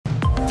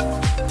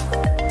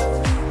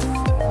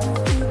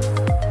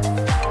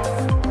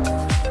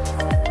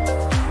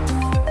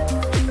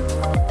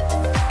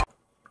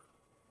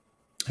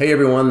Hey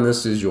everyone,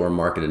 this is your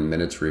Market in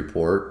Minutes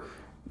report,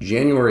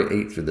 January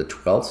 8th through the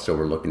 12th. So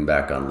we're looking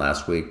back on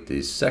last week,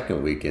 the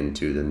second week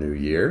into the new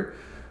year.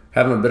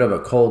 Having a bit of a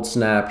cold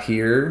snap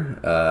here.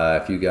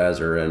 If you guys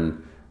are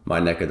in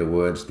my neck of the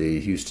woods, the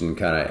Houston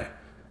kind of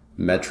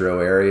metro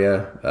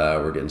area,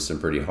 we're getting some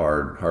pretty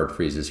hard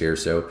freezes here.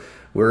 So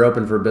we're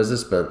open for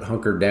business, but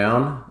hunkered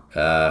down.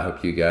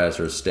 Hope you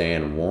guys are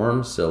staying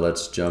warm. So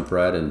let's jump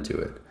right into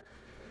it.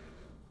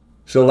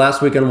 So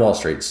last week on Wall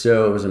Street,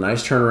 so it was a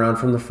nice turnaround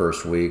from the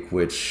first week,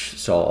 which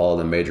saw all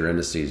the major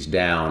indices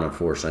down,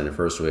 unfortunately, the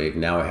first week.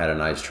 Now we had a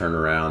nice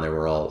turnaround. They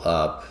were all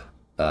up.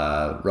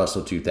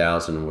 Russell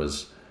 2000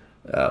 was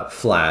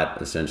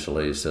flat,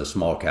 essentially, so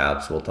small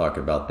caps. We'll talk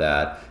about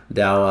that.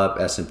 Dow up,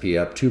 S&P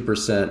up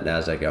 2%,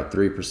 NASDAQ up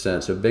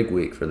 3%, so big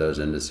week for those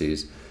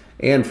indices.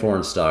 And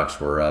foreign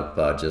stocks were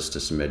up just a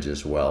smidge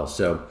as well.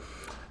 So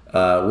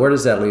where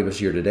does that leave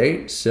us year to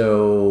date?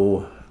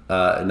 So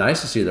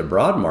nice to see the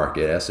broad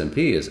market,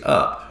 S&P, is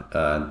up,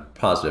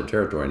 positive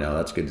territory now.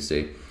 That's good to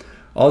see.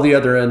 All the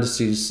other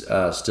indices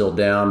still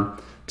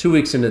down. 2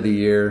 weeks into the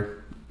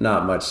year,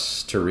 not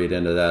much to read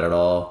into that at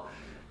all.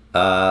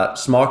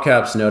 Small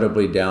caps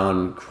notably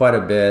down quite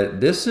a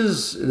bit.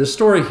 The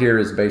story here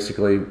is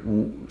basically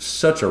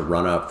such a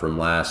run up from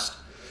last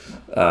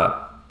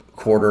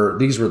quarter.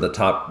 These were one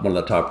of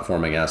the top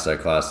performing asset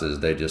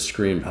classes. They just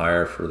screamed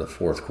higher for the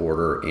fourth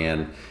quarter,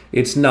 and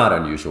it's not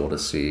unusual to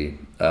see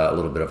a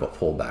little bit of a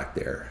pullback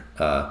there.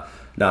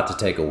 Not to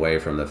take away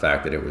from the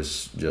fact that it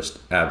was just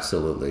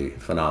absolutely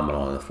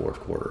phenomenal in the fourth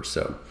quarter.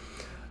 So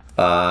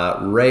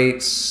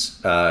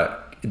rates,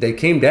 they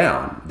came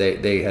down.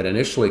 They had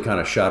initially kind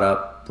of shot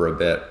up for a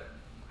bit,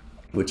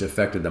 which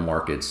affected the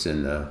markets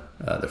in the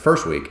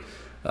first week,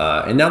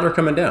 and now they're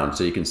coming down.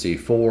 So you can see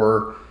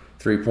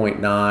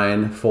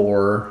 3.9,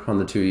 4 on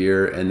the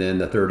 2-year, and then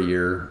the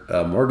 30-year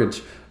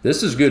mortgage.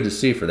 This is good to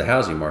see for the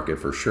housing market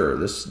for sure.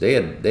 They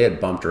had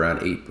bumped around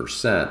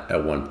 8%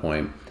 at one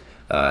point.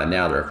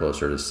 Now they're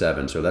closer to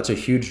 7%. So that's a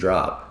huge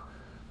drop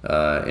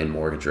in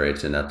mortgage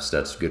rates, and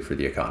that's good for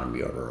the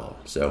economy overall.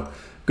 So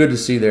good to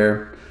see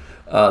there.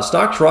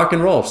 Stocks rock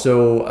and roll.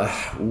 So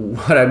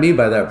what I mean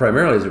by that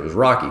primarily is it was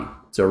rocky.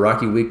 So a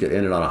rocky week that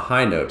ended on a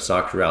high note.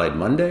 Stocks rallied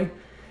Monday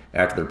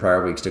after the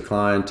prior week's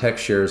decline. Tech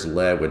shares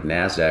led, with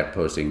NASDAQ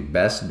posting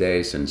best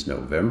day since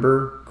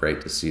November.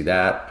 Great to see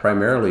that,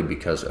 primarily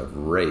because of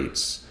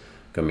rates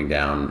coming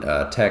down.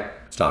 Tech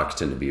stocks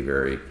tend to be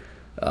very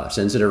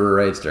sensitive to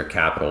rates. They're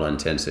capital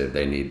intensive.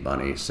 They need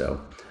money,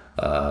 so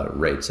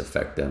rates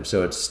affect them.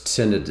 So it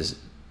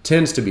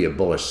tends to be a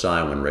bullish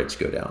sign when rates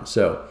go down.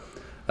 So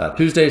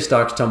Tuesday,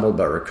 stocks tumbled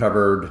but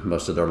recovered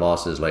most of their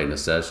losses late in the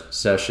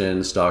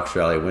session. Stocks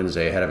rally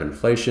Wednesday ahead of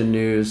inflation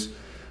news.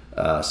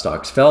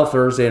 Stocks fell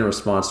Thursday in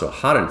response to a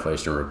hot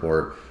inflation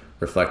report,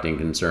 reflecting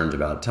concerns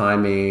about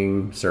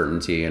timing,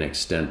 certainty, and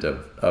extent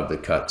of the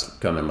cuts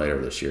coming later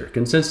this year.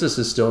 Consensus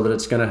is still that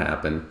it's going to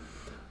happen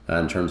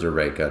in terms of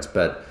rate cuts,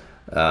 but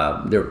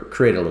they'll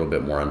create a little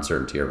bit more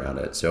uncertainty around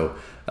it. So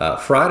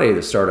Friday,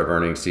 the start of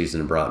earnings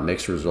season, brought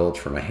mixed results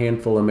from a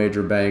handful of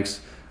major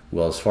banks.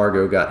 Wells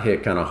Fargo got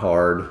hit kind of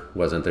hard,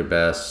 wasn't their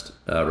best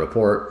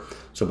report.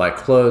 So by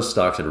close,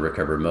 stocks had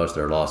recovered most of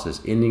their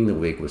losses, ending the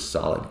week with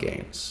solid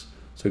gains.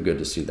 So good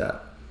to see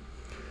that.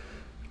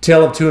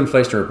 Tale of two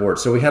inflation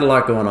reports. So we had a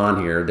lot going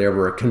on here. There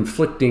were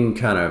conflicting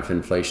kind of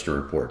inflation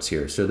reports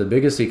here. So the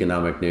biggest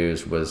economic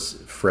news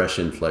was fresh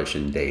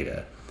inflation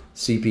data.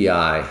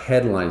 CPI,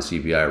 headline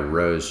CPI,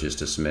 rose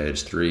just a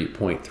smidge,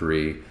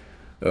 3.3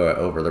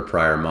 over the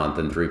prior month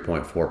and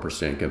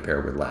 3.4%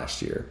 compared with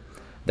last year.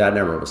 That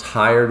number was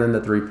higher than the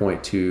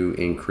 3.2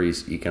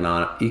 increase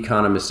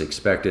economists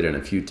expected, and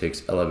a few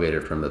ticks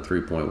elevated from the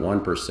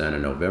 3.1%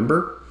 in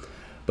November.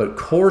 But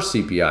core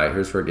CPI,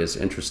 here's where it gets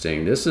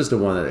interesting. This is the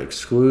one that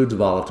excludes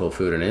volatile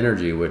food and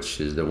energy, which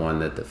is the one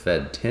that the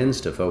Fed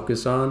tends to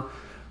focus on,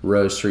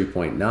 rose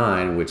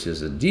 3.9, which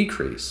is a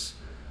decrease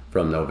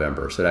from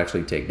November, so it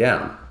actually take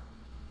down.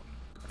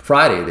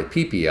 Friday, the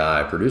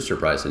PPI, Producer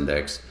Price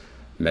Index,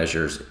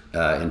 measures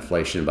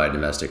inflation by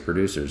domestic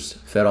producers.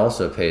 Fed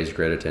also pays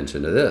great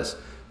attention to this.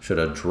 Should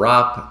a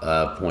drop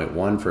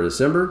 0.1 for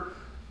December,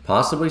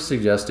 possibly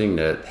suggesting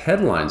that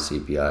headline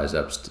CPI's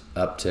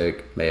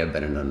uptick may have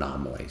been an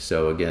anomaly.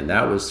 So again,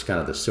 that was kind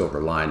of the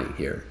silver lining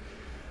here.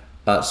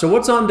 So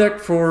what's on deck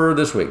for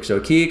this week? So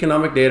key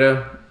economic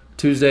data: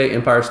 Tuesday,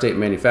 Empire State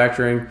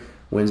Manufacturing;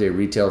 Wednesday,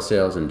 retail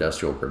sales,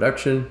 industrial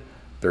production;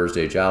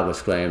 Thursday,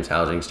 jobless claims,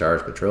 housing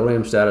starts,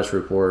 petroleum status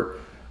report;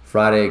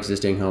 Friday,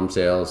 existing home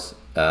sales.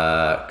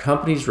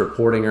 Companies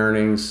reporting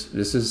earnings.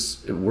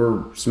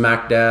 We're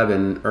smack dab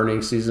in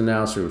earnings season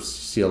now, so we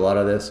see a lot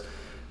of this.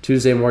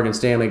 Tuesday, Morgan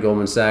Stanley,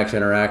 Goldman Sachs,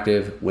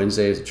 Interactive.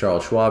 Wednesday is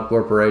Charles Schwab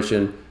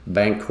Corporation,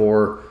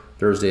 Bancorp.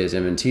 Thursday is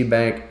M&T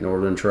Bank,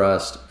 Northern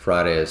Trust.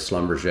 Friday is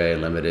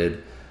Schlumberger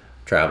Limited,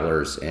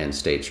 Travelers, and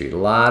State Street. A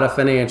lot of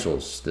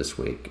financials this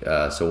week,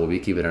 so we'll be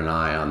keeping an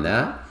eye on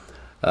that.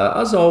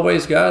 As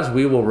always, guys,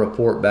 we will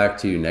report back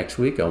to you next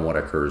week on what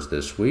occurs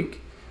this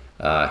week.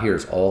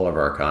 Here's all of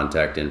our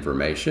contact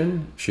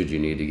information should you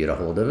need to get a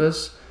hold of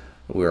us.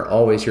 We're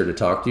always here to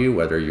talk to you,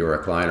 whether you're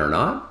a client or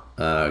not.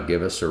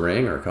 Give us a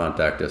ring or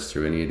contact us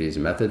through any of these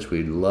methods.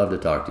 We'd love to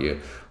talk to you.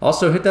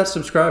 Also, hit that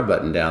subscribe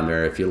button down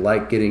there if you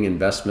like getting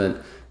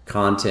investment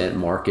content,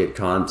 market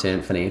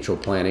content, financial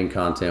planning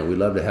content. We'd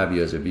love to have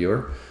you as a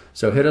viewer.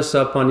 So hit us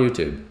up on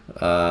YouTube.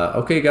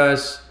 Okay,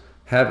 guys,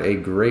 have a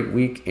great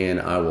week, and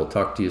I will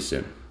talk to you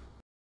soon.